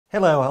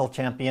Hello, health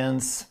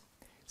champions.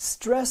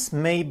 Stress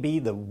may be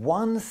the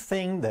one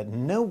thing that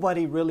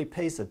nobody really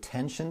pays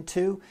attention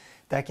to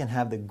that can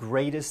have the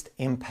greatest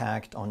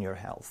impact on your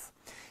health.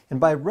 And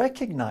by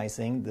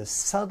recognizing the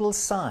subtle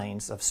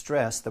signs of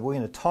stress that we're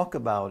going to talk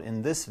about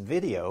in this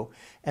video,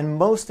 and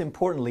most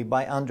importantly,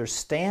 by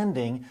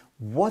understanding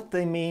what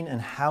they mean and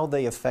how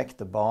they affect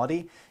the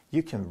body,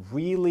 you can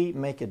really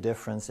make a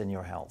difference in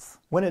your health.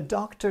 When a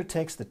doctor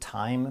takes the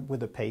time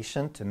with a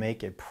patient to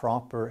make a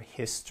proper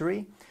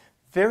history,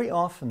 very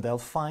often they'll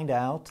find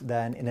out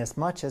that in as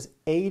much as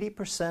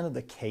 80% of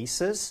the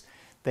cases,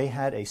 they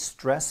had a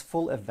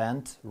stressful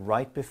event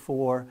right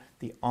before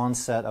the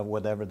onset of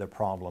whatever the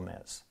problem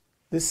is.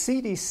 The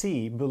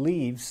CDC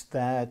believes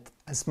that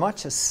as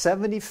much as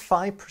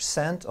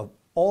 75% of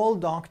all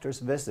doctors'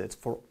 visits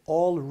for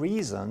all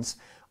reasons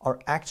are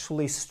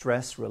actually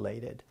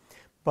stress-related.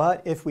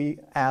 But if we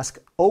ask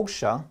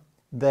OSHA,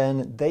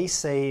 then they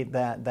say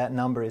that that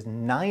number is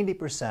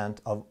 90%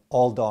 of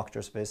all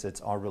doctors' visits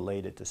are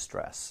related to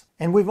stress.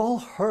 And we've all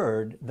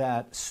heard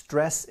that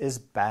stress is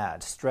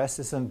bad. Stress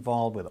is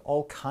involved with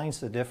all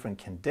kinds of different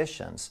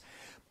conditions.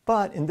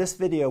 But in this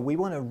video, we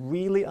want to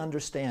really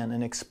understand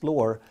and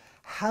explore,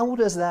 how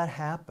does that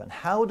happen?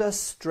 How does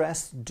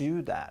stress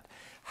do that?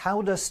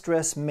 How does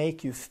stress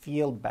make you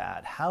feel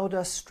bad? How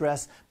does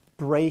stress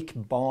break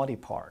body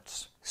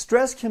parts?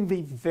 Stress can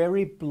be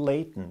very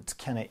blatant,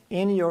 kind of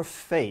in your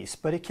face,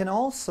 but it can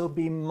also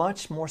be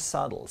much more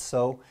subtle.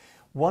 So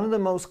one of the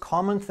most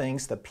common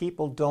things that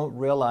people don't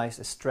realize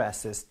is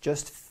stress is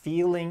just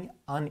feeling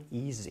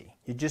uneasy.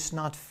 You're just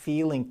not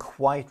feeling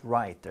quite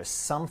right. There's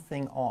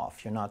something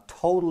off. You're not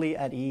totally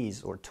at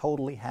ease or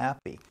totally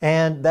happy.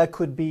 And that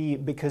could be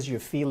because you're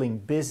feeling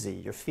busy.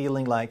 You're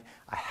feeling like,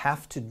 I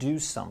have to do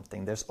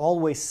something. There's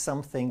always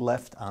something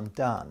left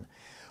undone.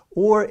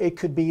 Or it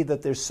could be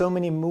that there's so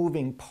many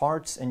moving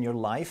parts in your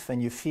life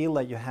and you feel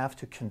that you have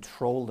to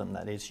control them,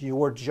 that it's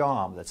your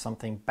job, that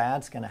something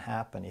bad's going to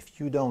happen if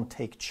you don't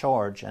take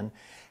charge and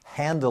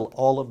handle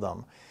all of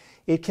them.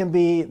 It can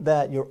be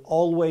that you're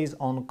always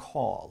on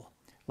call,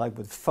 like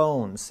with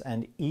phones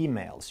and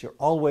emails. You're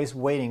always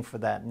waiting for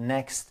that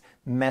next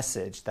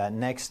message, that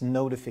next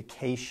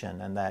notification,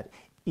 and that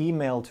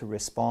email to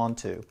respond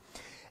to.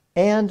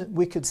 And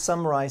we could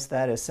summarize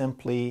that as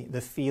simply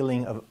the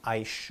feeling of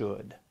I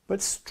should.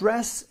 But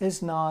stress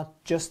is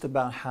not just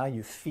about how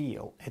you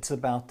feel. It's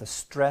about the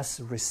stress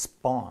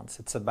response.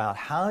 It's about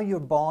how your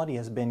body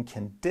has been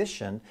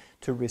conditioned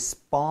to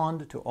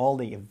respond to all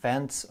the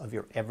events of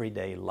your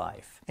everyday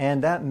life.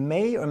 And that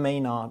may or may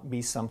not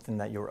be something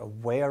that you're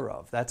aware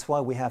of. That's why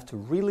we have to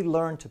really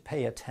learn to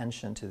pay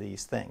attention to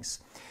these things.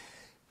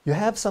 You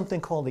have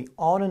something called the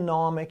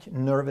autonomic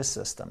nervous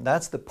system.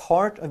 That's the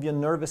part of your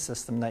nervous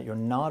system that you're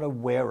not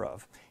aware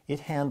of.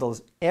 It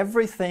handles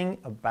everything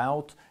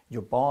about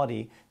your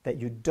body that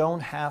you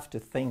don't have to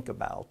think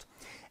about.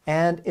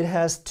 And it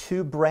has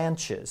two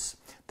branches.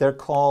 They're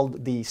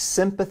called the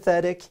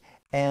sympathetic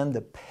and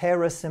the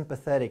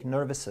parasympathetic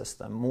nervous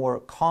system. More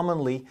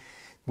commonly,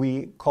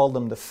 we call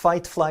them the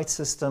fight-flight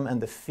system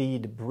and the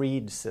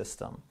feed-breed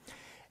system.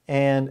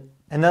 And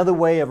another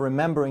way of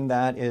remembering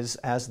that is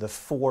as the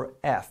 4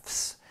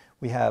 F's.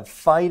 We have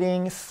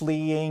fighting,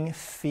 fleeing,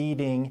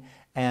 feeding,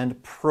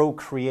 and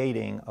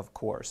procreating, of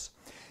course.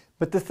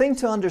 But the thing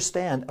to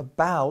understand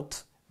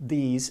about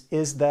these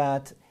is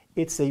that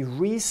it's a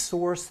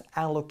resource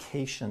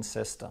allocation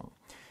system.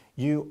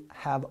 You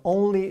have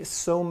only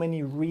so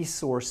many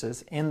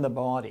resources in the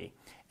body,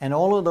 and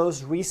all of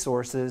those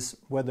resources,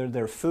 whether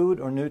they're food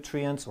or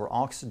nutrients or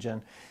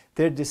oxygen,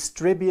 they're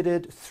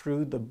distributed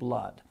through the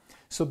blood.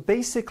 So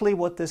basically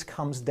what this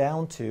comes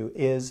down to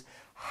is,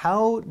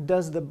 how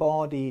does the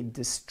body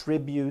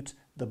distribute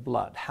the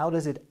blood? How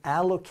does it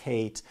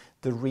allocate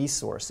the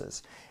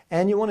resources?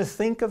 And you want to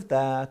think of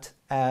that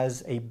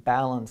as a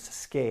balanced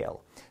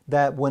scale,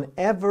 that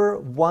whenever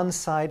one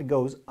side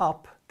goes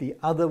up, the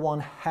other one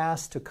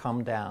has to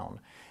come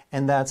down.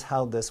 And that's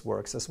how this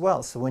works as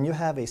well. So when you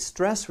have a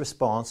stress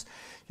response,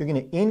 you're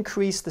going to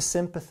increase the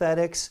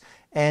sympathetics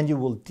and you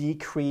will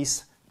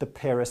decrease the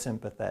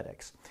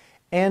parasympathetics.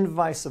 And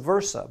vice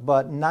versa.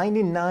 But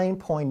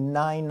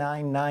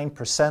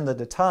 99.999% of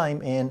the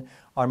time in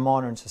our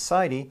modern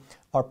society,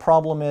 our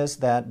problem is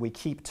that we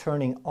keep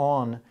turning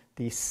on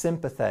the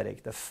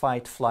sympathetic, the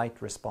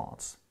fight-flight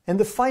response. And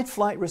the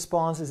fight-flight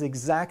response is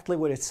exactly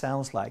what it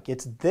sounds like.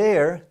 It's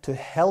there to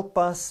help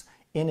us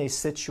in a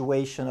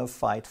situation of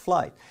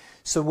fight-flight.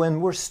 So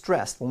when we're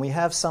stressed, when we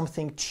have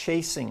something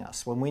chasing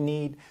us, when we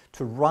need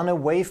to run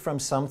away from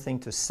something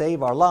to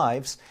save our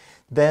lives,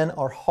 then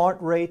our heart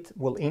rate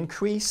will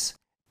increase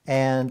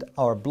and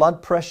our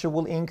blood pressure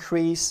will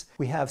increase.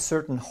 We have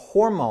certain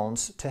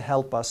hormones to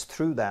help us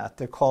through that.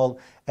 They're called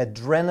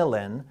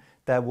adrenaline,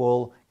 that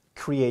will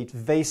create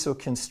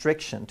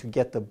vasoconstriction to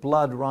get the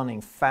blood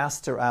running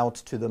faster out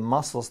to the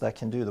muscles that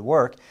can do the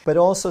work, but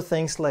also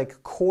things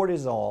like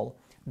cortisol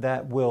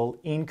that will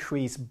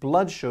increase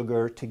blood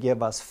sugar to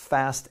give us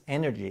fast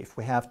energy if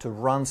we have to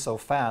run so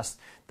fast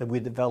that we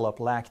develop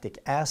lactic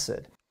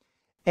acid.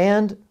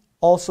 And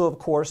Also, of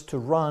course, to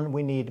run,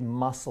 we need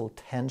muscle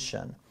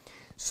tension.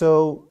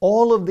 So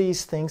all of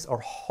these things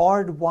are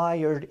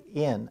hardwired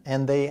in,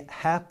 and they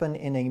happen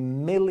in a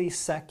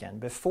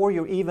millisecond. Before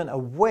you're even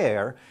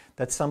aware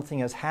that something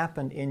has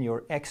happened in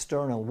your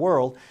external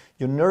world,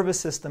 your nervous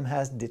system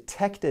has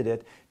detected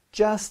it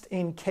just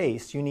in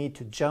case you need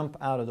to jump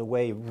out of the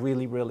way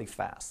really, really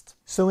fast.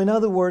 So in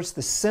other words,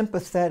 the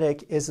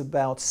sympathetic is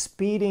about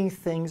speeding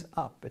things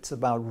up. It's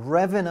about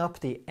revving up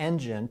the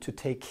engine to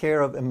take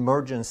care of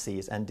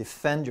emergencies and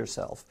defend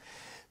yourself.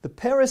 The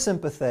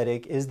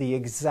parasympathetic is the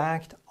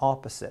exact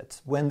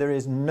opposite. When there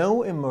is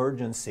no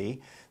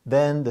emergency,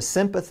 then the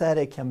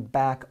sympathetic can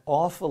back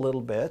off a little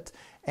bit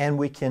and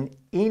we can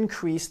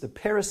increase the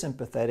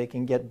parasympathetic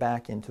and get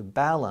back into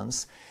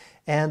balance.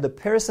 And the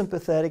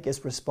parasympathetic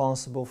is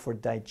responsible for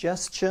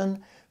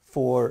digestion,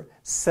 for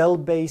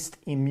cell-based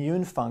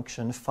immune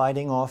function,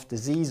 fighting off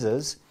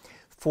diseases,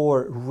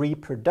 for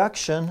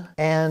reproduction,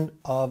 and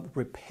of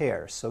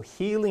repair. So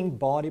healing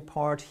body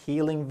parts,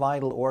 healing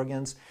vital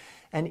organs,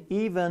 and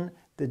even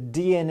the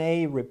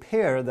DNA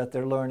repair that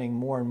they're learning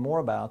more and more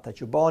about, that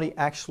your body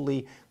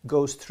actually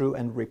goes through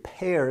and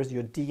repairs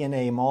your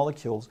DNA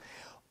molecules.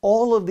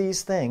 All of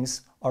these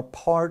things are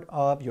part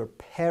of your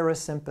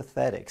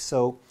parasympathetic.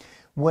 So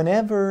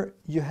whenever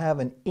you have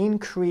an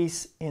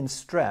increase in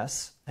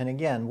stress, and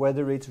again,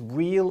 whether it's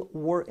real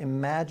or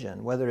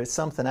imagined, whether it's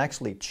something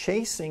actually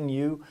chasing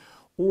you,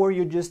 or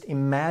you're just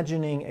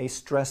imagining a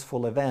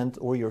stressful event,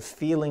 or you're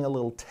feeling a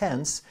little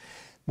tense,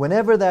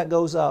 whenever that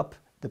goes up,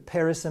 the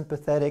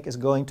parasympathetic is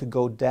going to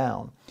go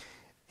down.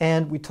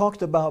 And we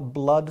talked about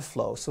blood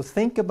flow. So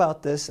think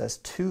about this as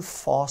two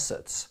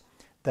faucets,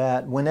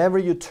 that whenever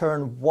you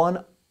turn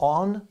one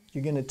on,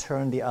 you're going to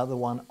turn the other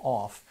one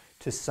off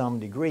to some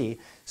degree.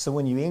 So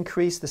when you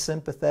increase the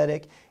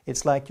sympathetic,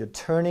 it's like you're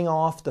turning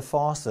off the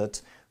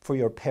faucet for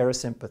your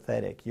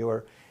parasympathetic.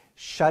 You're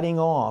shutting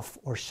off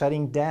or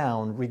shutting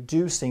down,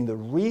 reducing the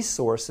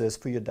resources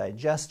for your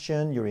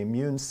digestion, your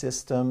immune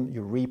system,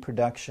 your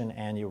reproduction,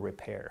 and your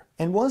repair.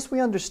 And once we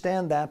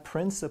understand that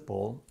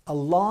principle, a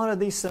lot of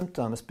these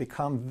symptoms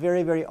become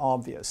very, very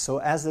obvious. So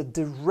as a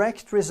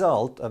direct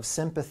result of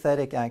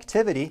sympathetic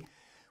activity,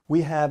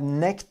 we have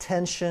neck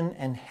tension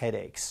and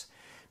headaches.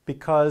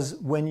 Because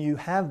when you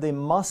have the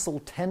muscle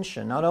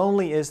tension, not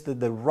only is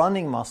the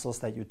running muscles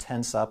that you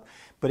tense up,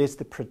 but it's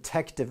the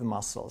protective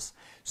muscles.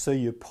 So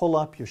you pull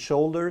up your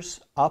shoulders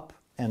up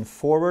and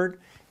forward,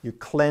 you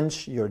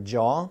clench your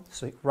jaw.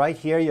 So right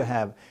here you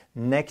have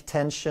neck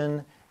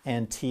tension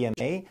and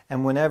TMA.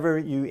 And whenever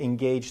you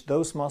engage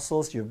those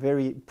muscles, you're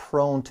very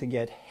prone to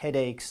get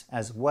headaches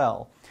as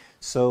well.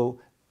 So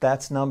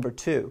that's number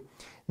 2.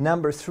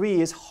 Number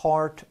 3 is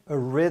heart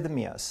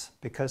arrhythmias,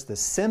 because the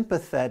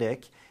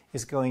sympathetic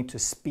is going to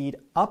speed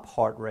up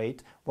heart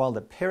rate while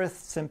the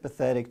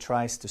parasympathetic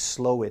tries to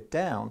slow it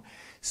down.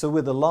 So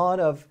with a lot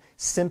of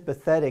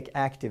sympathetic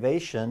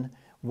activation,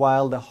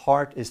 while the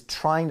heart is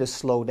trying to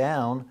slow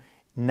down,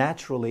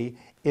 naturally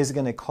is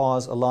going to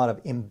cause a lot of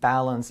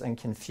imbalance and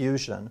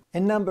confusion.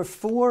 And number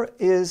 4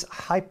 is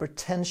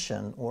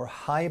hypertension or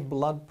high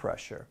blood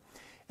pressure.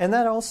 And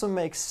that also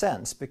makes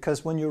sense,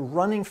 because when you're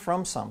running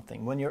from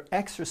something, when you're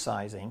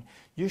exercising,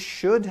 you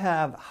should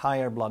have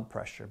higher blood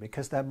pressure,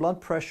 because that blood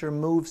pressure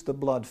moves the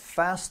blood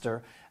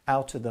faster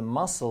out to the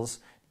muscles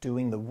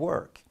doing the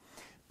work.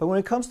 But when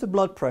it comes to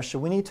blood pressure,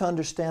 we need to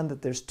understand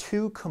that there's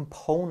 2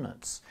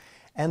 components.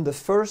 And the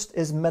first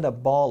is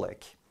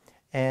metabolic.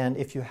 And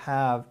if you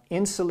have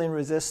insulin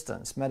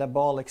resistance,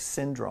 metabolic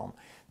syndrome,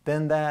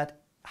 then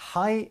that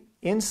high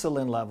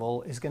insulin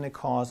level is going to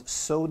cause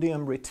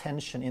sodium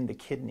retention in the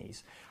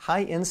kidneys.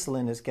 High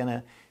insulin is going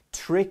to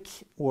trick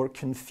or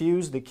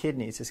confuse the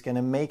kidneys. It's going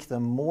to make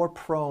them more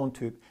prone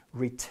to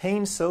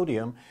retain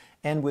sodium,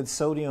 and with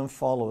sodium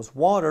follows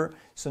water,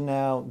 so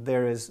now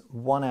there is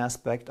one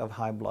aspect of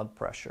high blood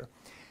pressure.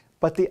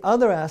 But the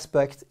other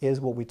aspect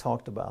is what we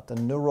talked about, the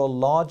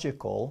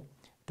neurological,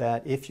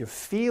 that if you're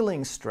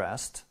feeling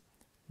stressed,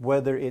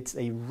 whether it's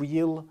a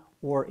real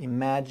or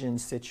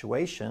imagined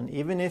situation,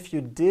 even if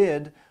you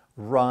did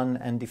run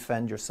and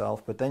defend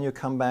yourself, but then you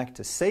come back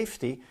to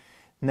safety.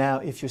 Now,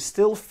 if you're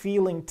still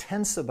feeling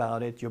tense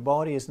about it, your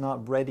body is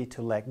not ready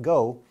to let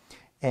go,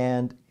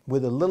 and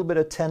with a little bit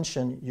of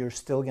tension, you're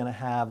still going to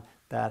have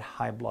that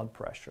high blood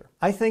pressure.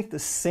 I think the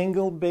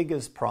single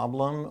biggest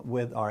problem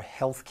with our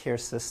healthcare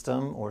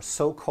system, or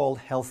so-called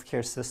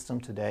healthcare system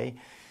today,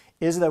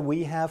 is that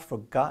we have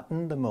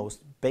forgotten the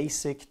most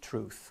basic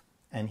truth,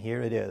 and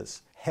here it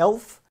is.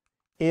 Health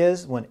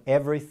is when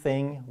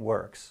everything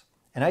works.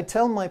 And I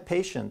tell my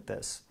patient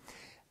this.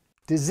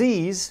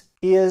 Disease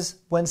is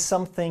when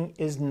something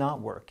is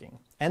not working.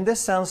 And this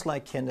sounds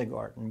like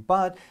kindergarten,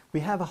 but we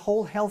have a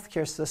whole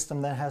healthcare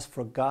system that has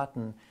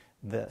forgotten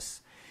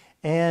this.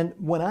 And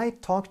when I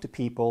talk to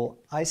people,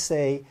 I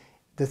say,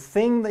 the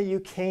thing that you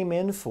came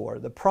in for,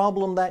 the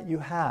problem that you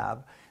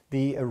have,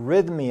 the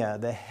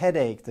arrhythmia, the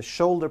headache, the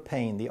shoulder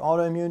pain, the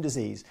autoimmune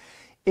disease,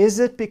 is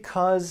it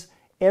because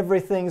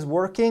everything's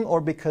working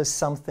or because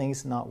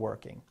something's not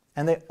working?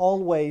 And they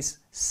always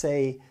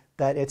say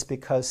that it's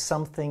because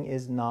something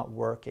is not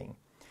working.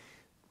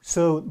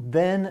 So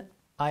then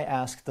I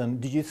asked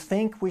them, do you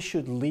think we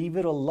should leave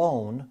it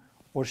alone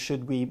or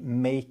should we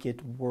make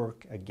it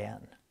work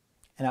again?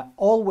 And I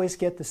always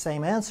get the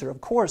same answer. Of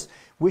course,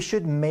 we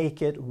should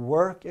make it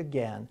work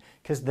again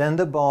because then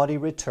the body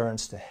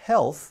returns to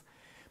health.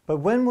 But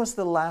when was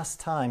the last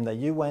time that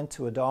you went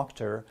to a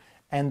doctor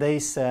and they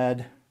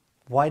said,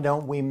 why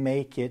don't we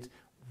make it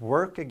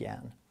work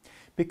again?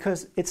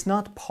 Because it's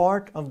not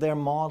part of their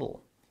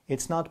model.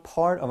 It's not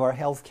part of our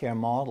healthcare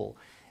model.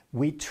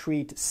 We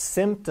treat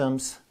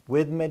symptoms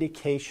with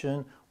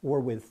medication or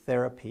with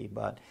therapy,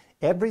 but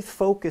every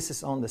focus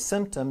is on the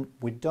symptom.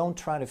 We don't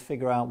try to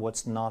figure out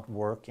what's not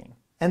working.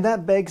 And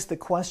that begs the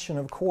question,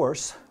 of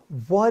course,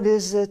 what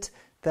is it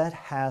that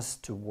has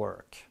to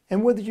work?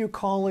 And whether you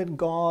call it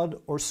God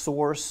or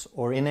source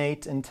or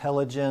innate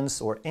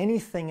intelligence or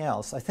anything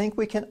else, I think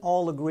we can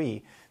all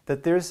agree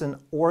that there's an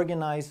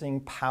organizing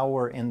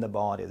power in the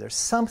body. There's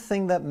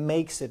something that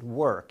makes it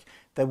work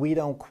that we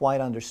don't quite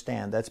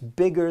understand, that's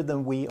bigger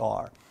than we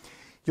are.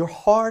 Your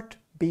heart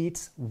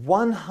beats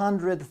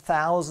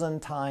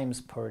 100,000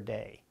 times per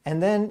day.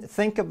 And then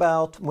think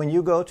about when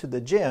you go to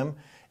the gym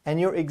and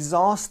you're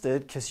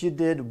exhausted because you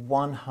did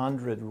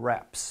 100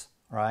 reps,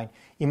 right?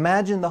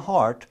 Imagine the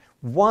heart,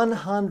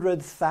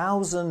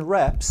 100,000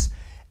 reps,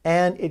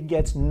 and it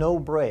gets no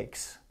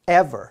breaks,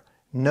 ever.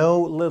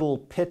 No little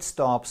pit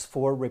stops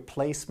for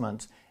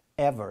replacement,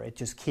 ever. It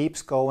just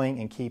keeps going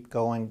and keep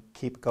going,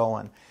 keep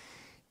going.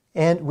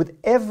 And with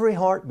every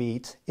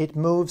heartbeat, it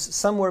moves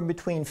somewhere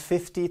between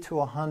 50 to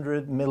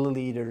 100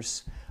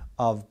 milliliters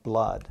of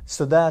blood.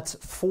 So that's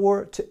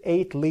 4 to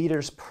 8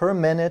 liters per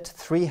minute,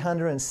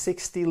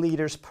 360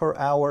 liters per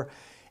hour,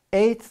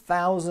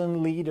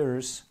 8,000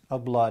 liters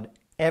of blood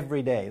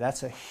every day.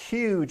 That's a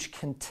huge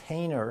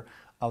container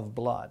of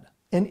blood.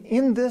 And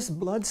in this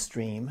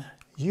bloodstream,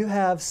 you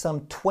have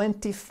some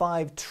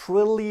 25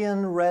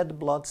 trillion red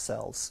blood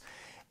cells.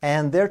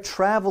 And they're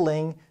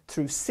traveling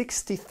through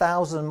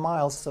 60,000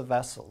 miles of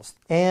vessels.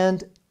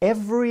 And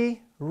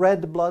every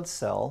red blood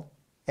cell,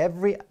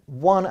 every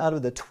one out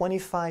of the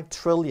 25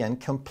 trillion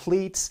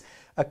completes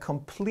a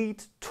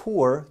complete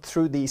tour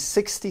through these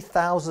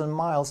 60,000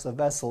 miles of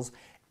vessels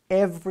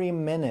every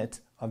minute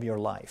of your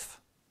life.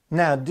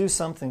 Now do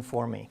something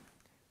for me.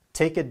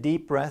 Take a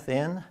deep breath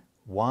in.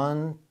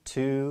 1,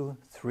 2,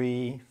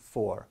 3,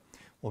 4.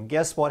 Well,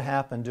 guess what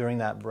happened during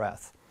that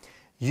breath?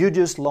 You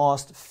just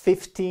lost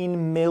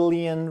 15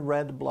 million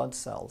red blood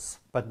cells.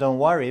 But don't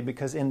worry,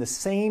 because in the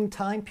same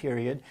time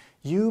period,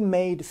 you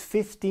made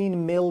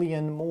 15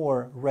 million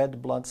more red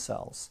blood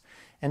cells.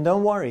 And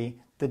don't worry,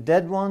 the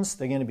dead ones,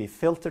 they're going to be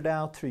filtered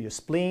out through your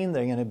spleen.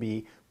 They're going to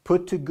be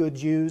put to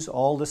good use.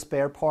 All the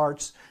spare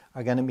parts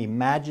are going to be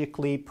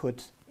magically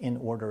put in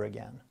order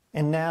again.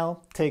 And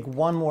now, take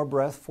one more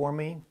breath for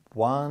me.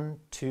 1,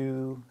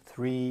 2,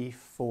 3,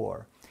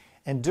 4.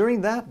 And during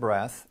that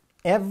breath,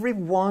 every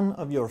one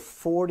of your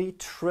 40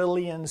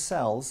 trillion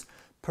cells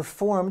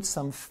performed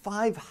some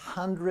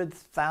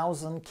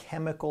 500,000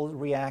 chemical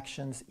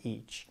reactions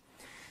each.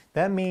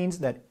 That means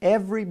that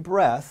every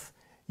breath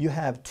you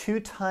have 2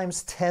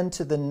 times 10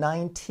 to the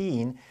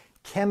 19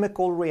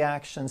 chemical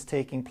reactions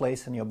taking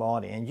place in your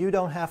body. And you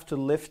don't have to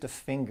lift a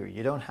finger.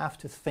 You don't have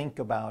to think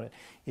about it.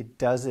 It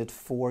does it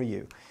for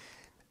you.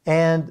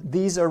 And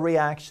these are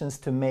reactions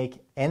to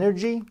make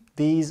energy.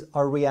 These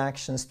are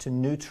reactions to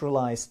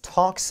neutralize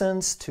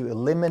toxins, to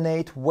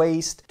eliminate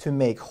waste, to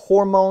make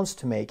hormones,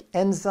 to make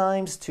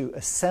enzymes, to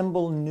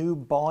assemble new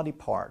body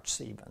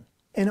parts even.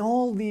 And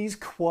all these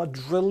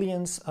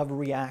quadrillions of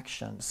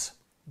reactions,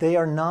 they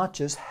are not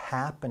just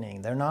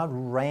happening. They're not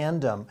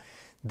random.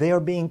 They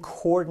are being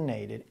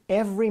coordinated.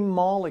 Every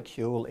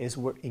molecule is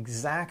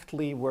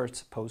exactly where it's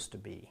supposed to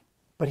be.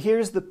 But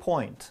here's the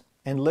point,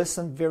 and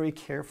listen very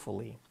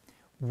carefully.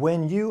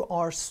 When you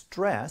are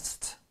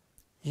stressed,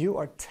 you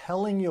are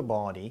telling your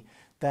body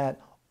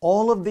that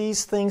all of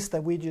these things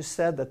that we just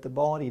said that the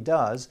body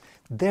does,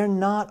 they're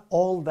not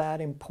all that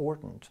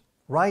important.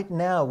 Right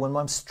now, when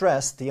I'm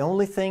stressed, the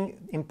only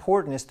thing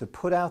important is to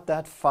put out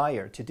that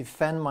fire, to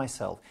defend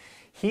myself.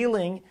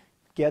 Healing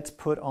gets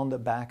put on the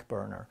back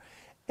burner.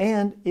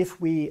 And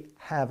if we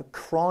have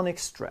chronic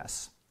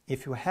stress,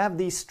 if you have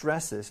these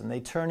stresses and they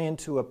turn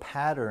into a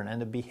pattern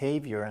and a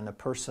behavior and a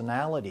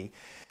personality,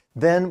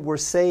 then we're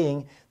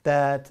saying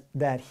that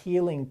that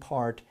healing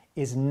part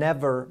is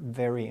never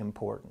very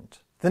important.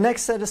 The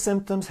next set of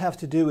symptoms have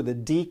to do with a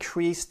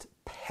decreased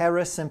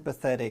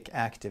parasympathetic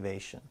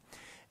activation.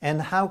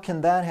 And how can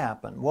that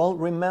happen? Well,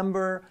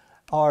 remember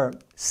our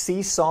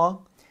seesaw,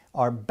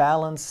 our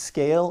balance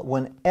scale.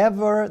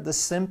 Whenever the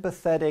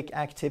sympathetic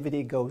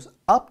activity goes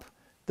up,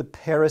 the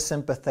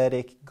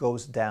parasympathetic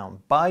goes down,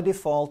 by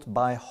default,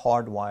 by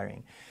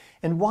hardwiring.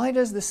 And why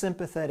does the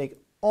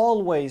sympathetic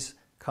always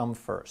come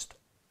first?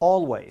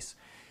 Always.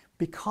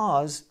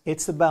 Because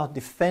it's about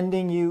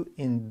defending you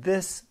in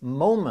this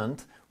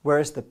moment,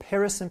 whereas the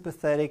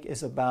parasympathetic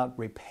is about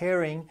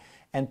repairing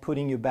and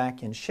putting you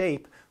back in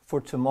shape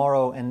for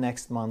tomorrow and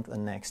next month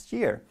and next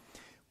year.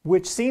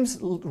 which seems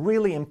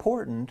really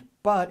important,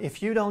 but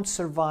if you don't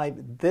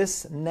survive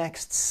this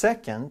next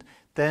second,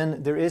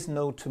 then there is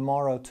no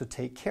tomorrow to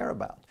take care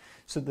about.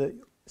 So the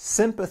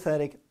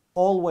sympathetic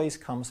always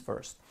comes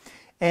first.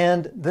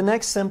 And the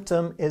next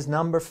symptom is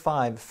number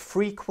 5,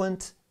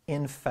 frequent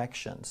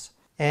infections.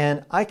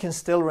 And I can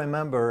still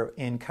remember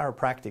in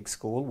chiropractic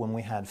school when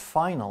we had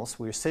finals,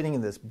 we were sitting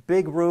in this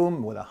big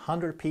room with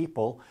 100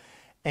 people,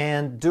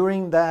 and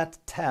during that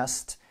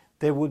test,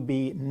 there would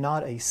be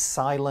not a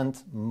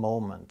silent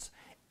moment.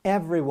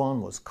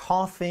 Everyone was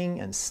coughing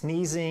and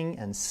sneezing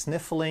and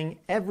sniffling.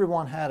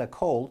 Everyone had a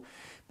cold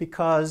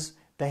because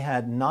they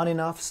had not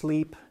enough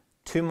sleep,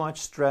 too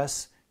much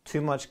stress,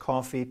 too much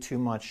coffee, too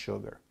much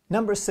sugar.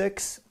 Number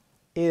 6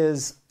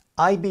 is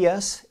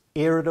IBS,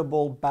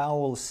 irritable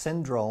bowel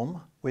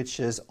syndrome, which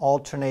is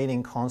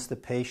alternating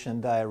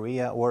constipation,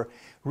 diarrhea, or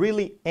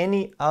really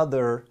any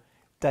other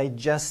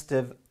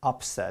digestive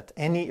upset,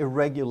 any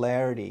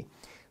irregularity.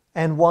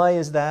 And why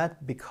is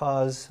that?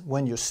 Because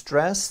when you're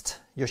stressed,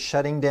 you're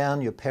shutting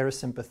down your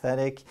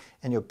parasympathetic,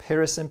 and your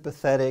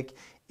parasympathetic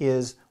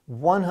is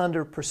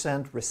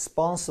 100%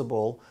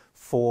 responsible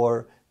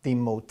for the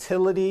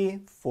motility,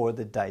 for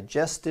the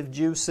digestive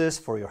juices,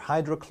 for your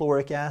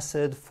hydrochloric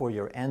acid, for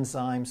your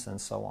enzymes, and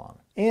so on.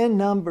 And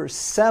number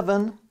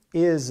 7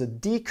 is a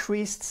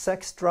decreased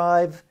sex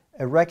drive,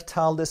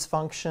 erectile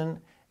dysfunction,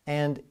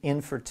 and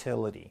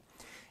infertility.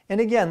 And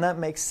again, that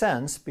makes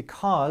sense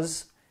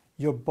because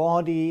your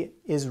body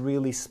is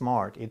really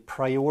smart. It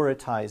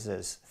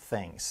prioritizes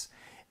things.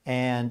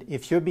 And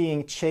if you're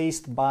being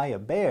chased by a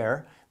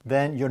bear,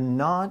 then you're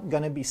not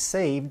going to be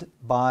saved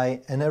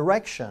by an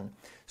erection.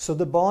 So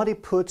the body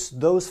puts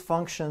those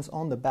functions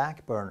on the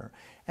back burner.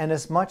 And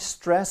as much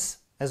stress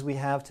as we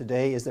have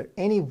today, is there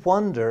any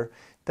wonder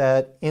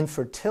that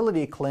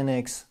infertility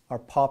clinics are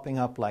popping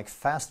up like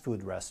fast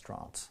food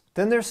restaurants?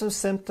 Then there's some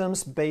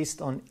symptoms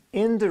based on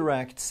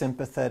indirect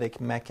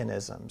sympathetic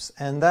mechanisms,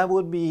 and that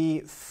would be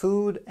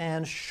food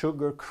and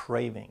sugar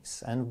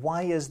cravings. And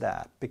why is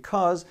that?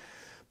 Because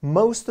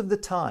most of the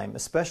time,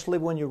 especially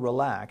when you're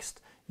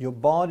relaxed, your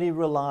body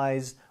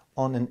relies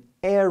on an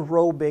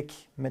aerobic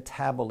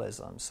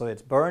metabolism. So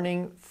it's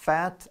burning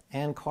fat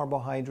and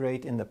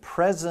carbohydrate in the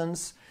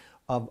presence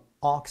of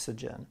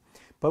oxygen.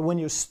 But when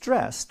you're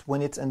stressed,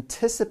 when it's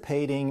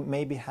anticipating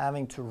maybe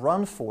having to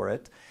run for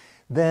it,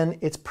 then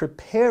it's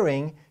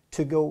preparing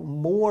to go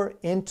more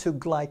into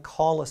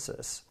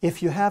glycolysis.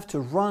 If you have to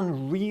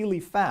run really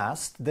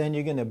fast, then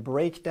you're going to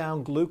break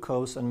down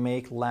glucose and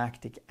make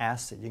lactic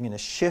acid. You're going to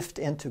shift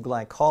into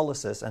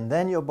glycolysis, and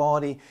then your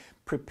body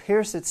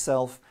prepares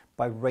itself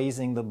by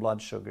raising the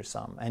blood sugar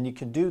some. And you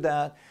can do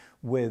that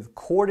with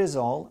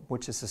cortisol,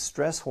 which is a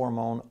stress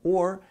hormone,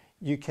 or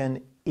you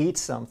can eat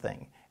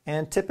something.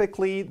 And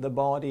typically the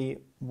body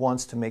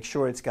wants to make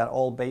sure it's got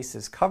all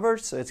bases covered,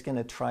 so it's going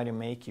to try to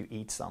make you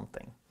eat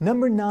something.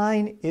 Number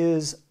 9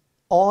 is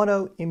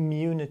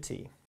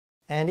autoimmunity.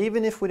 And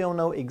even if we don't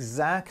know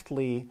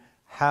exactly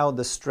how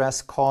the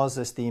stress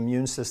causes the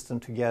immune system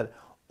to get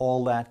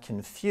all that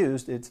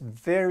confused, it's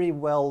very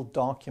well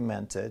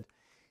documented.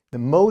 The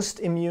most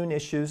immune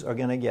issues are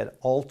going to get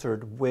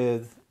altered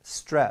with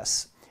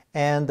stress.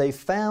 And they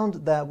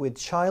found that with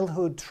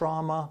childhood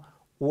trauma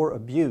or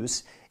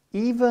abuse,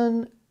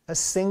 even a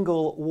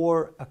single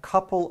or a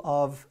couple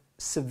of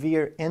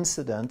severe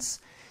incidents,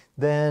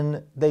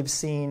 then they've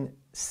seen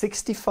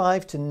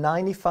 65 to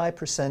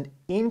 95%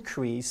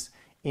 increase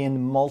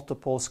in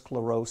multiple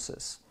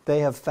sclerosis. They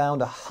have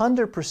found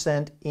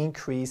 100%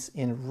 increase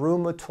in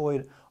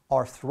rheumatoid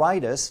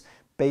arthritis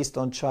based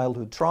on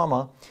childhood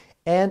trauma,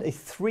 and a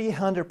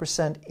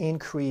 300%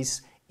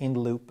 increase in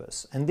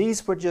lupus. And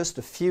these were just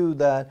a few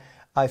that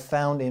I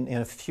found in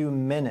a few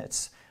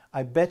minutes.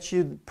 I bet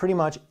you pretty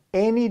much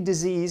any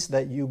disease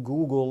that you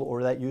Google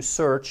or that you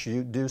search,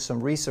 you do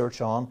some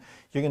research on,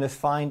 you're going to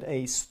find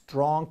a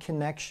strong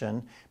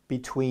connection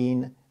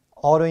between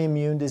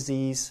autoimmune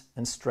disease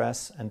and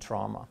stress and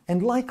trauma.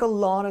 And like a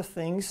lot of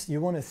things, you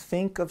want to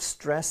think of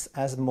stress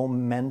as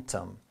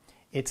momentum.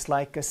 It's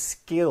like a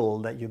skill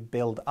that you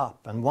build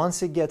up. And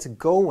once it gets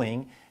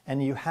going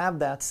and you have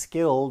that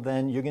skill,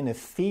 then you're going to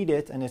feed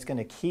it and it's going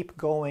to keep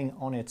going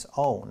on its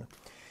own.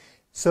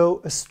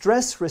 So a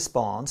stress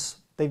response,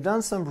 they've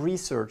done some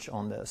research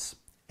on this,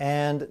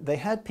 and they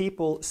had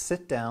people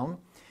sit down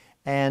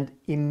and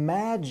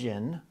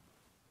imagine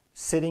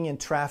sitting in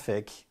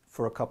traffic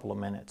for a couple of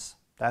minutes.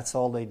 That's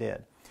all they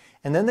did.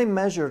 And then they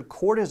measured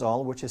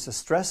cortisol, which is a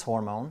stress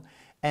hormone,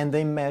 and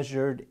they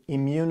measured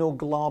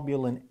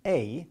immunoglobulin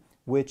A,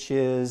 which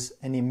is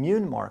an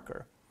immune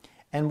marker.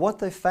 And what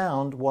they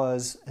found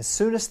was, as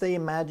soon as they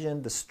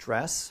imagined the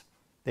stress,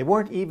 they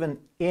weren't even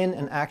in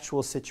an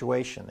actual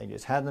situation. They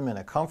just had them in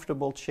a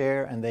comfortable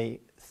chair and they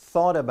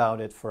thought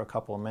about it for a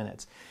couple of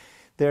minutes.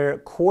 Their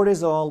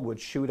cortisol would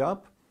shoot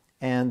up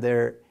and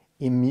their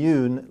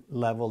immune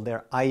level,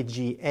 their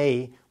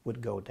IgA,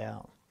 would go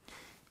down.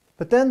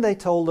 But then they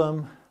told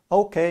them,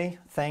 okay,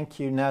 thank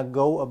you, now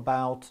go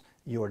about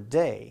your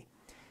day.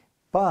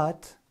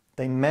 But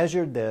they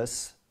measured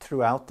this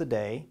throughout the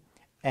day,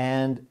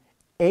 and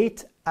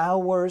 8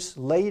 hours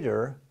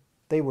later,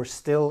 they were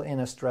still in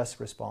a stress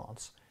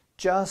response,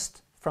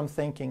 just from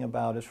thinking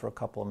about it for a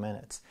couple of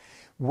minutes.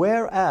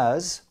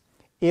 Whereas,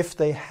 if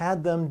they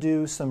had them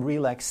do some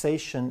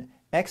relaxation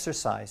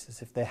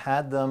exercises, if they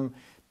had them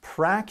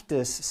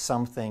practice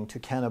something to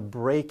kind of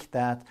break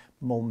that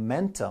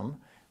momentum,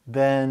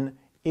 then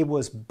it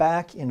was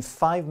back in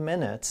 5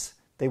 minutes,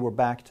 they were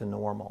back to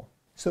normal.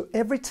 So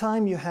every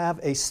time you have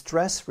a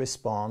stress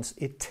response,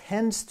 it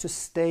tends to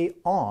stay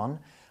on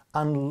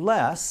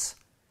unless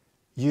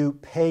you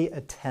pay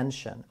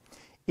attention.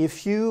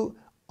 If you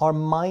are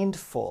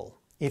mindful,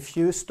 if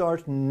you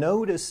start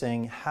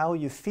noticing how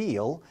you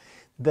feel,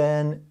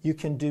 then you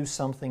can do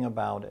something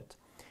about it.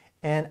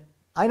 And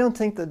I don't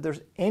think that there's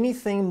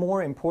anything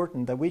more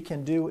important that we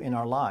can do in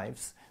our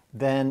lives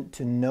than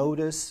to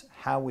notice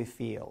how we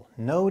feel.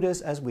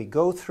 Notice as we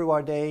go through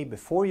our day,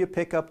 before you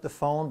pick up the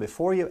phone,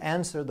 before you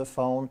answer the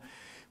phone,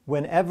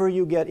 whenever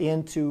you get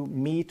in to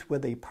meet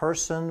with a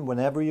person,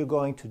 whenever you're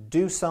going to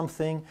do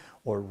something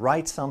or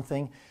write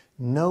something,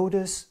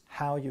 notice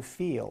how you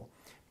feel.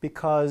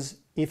 Because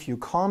if you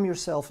calm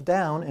yourself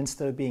down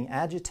instead of being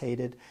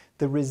agitated,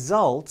 the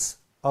results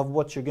of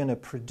what you're going to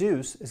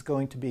produce is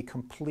going to be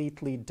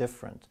completely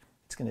different.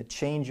 It's going to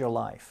change your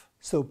life.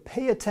 So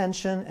pay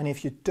attention, and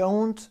if you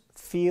don't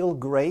feel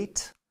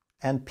great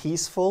and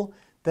peaceful,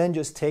 then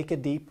just take a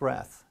deep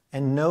breath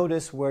and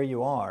notice where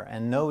you are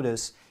and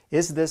notice,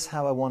 is this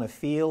how I want to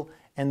feel?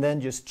 And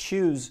then just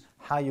choose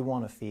how you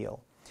want to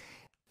feel.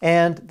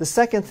 And the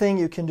second thing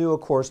you can do,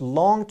 of course,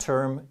 long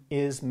term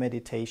is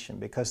meditation,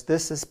 because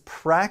this is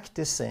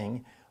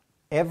practicing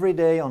every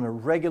day on a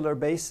regular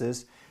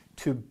basis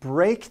to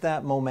break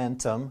that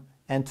momentum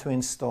and to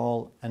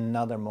install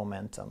another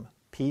momentum,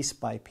 piece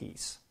by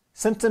piece.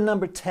 Symptom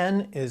number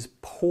 10 is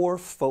poor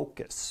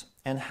focus.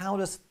 And how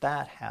does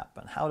that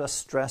happen? How does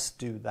stress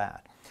do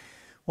that?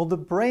 Well, the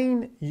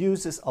brain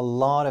uses a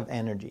lot of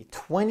energy.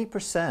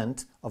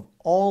 20% of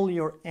all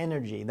your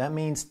energy, that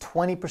means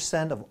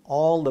 20% of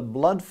all the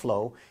blood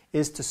flow,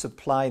 is to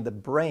supply the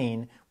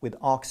brain with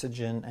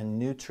oxygen and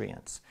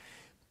nutrients.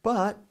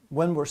 But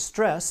when we're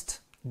stressed,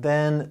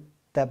 then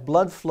that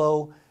blood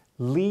flow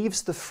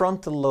leaves the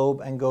frontal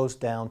lobe and goes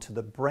down to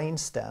the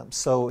brainstem.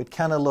 So it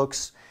kind of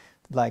looks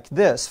like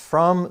this,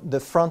 from the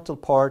frontal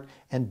part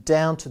and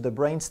down to the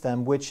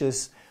brainstem, which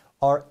is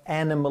our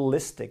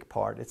animalistic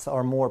part. It's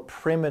our more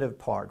primitive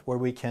part where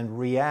we can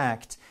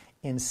react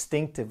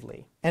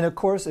instinctively. And of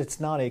course, it's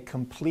not a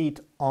complete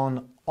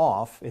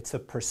on-off. It's a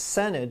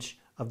percentage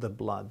of the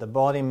blood. The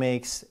body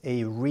makes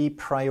a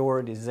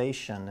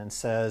reprioritization and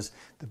says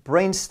the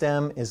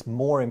brainstem is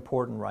more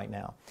important right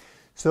now.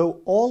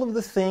 So all of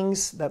the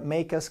things that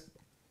make us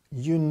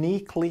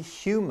uniquely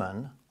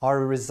human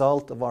are a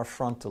result of our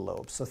frontal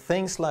lobe. So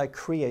things like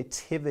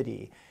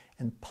creativity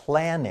and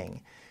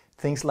planning,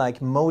 things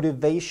like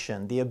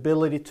motivation, the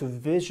ability to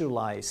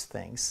visualize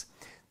things,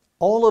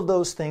 all of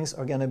those things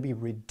are going to be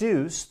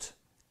reduced,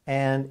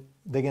 and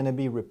they're going to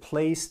be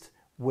replaced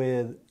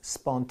with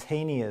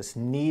spontaneous,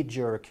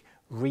 knee-jerk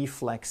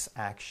reflex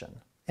action.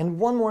 And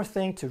one more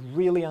thing to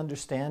really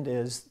understand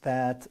is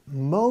that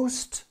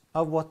most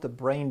of what the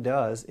brain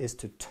does is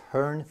to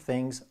turn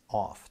things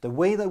off. The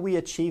way that we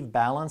achieve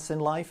balance in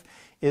life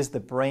is the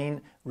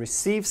brain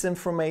receives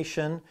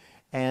information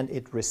and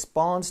it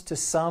responds to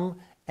some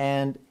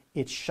and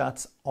it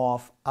shuts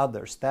off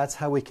others. That's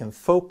how we can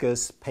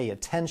focus, pay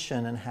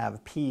attention, and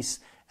have peace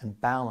and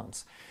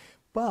balance.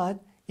 But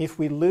if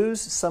we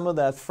lose some of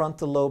that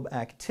frontal lobe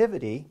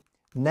activity,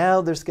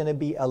 now there's going to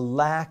be a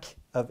lack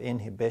of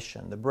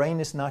inhibition. The brain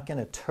is not going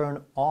to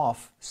turn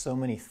off so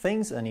many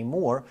things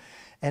anymore,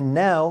 and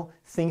now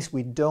things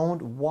we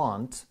don't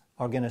want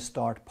are going to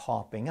start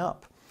popping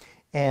up.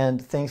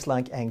 And things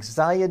like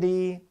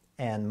anxiety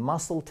and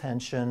muscle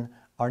tension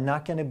are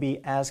not going to be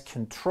as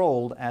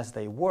controlled as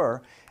they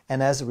were,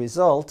 and as a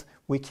result,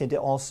 we could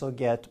also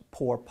get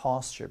poor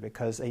posture,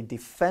 because a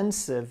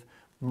defensive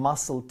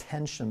muscle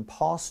tension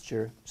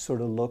posture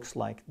sort of looks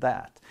like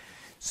that.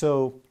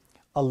 So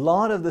a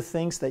lot of the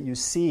things that you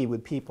see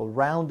with people,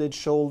 rounded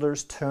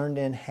shoulders, turned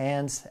in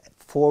hands,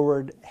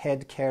 forward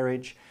head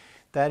carriage,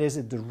 that is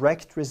a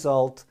direct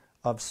result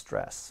of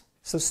stress.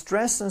 So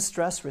stress and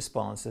stress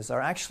responses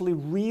are actually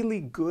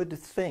really good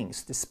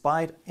things,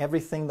 despite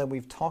everything that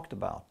we've talked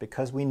about,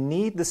 because we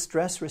need the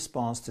stress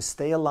response to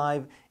stay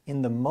alive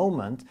in the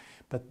moment,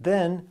 but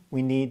then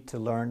we need to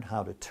learn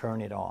how to turn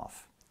it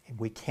off.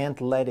 We can't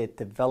let it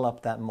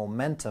develop that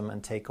momentum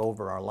and take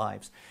over our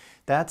lives.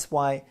 That's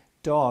why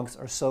dogs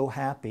are so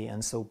happy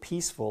and so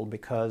peaceful,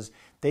 because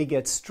they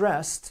get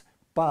stressed,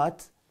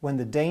 but when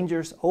the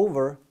danger's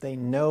over, they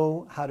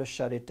know how to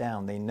shut it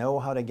down. They know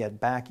how to get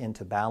back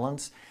into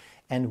balance.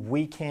 And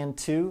we can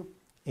too,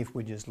 if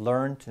we just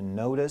learn to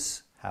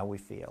notice how we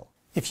feel.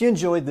 If you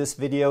enjoyed this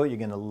video, you're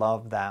going to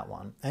love that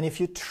one. And if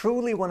you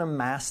truly want to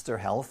master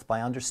health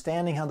by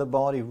understanding how the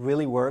body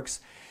really works,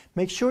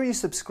 make sure you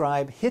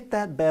subscribe, hit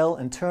that bell,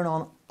 and turn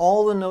on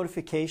all the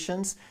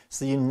notifications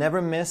so you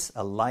never miss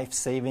a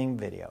life-saving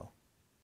video.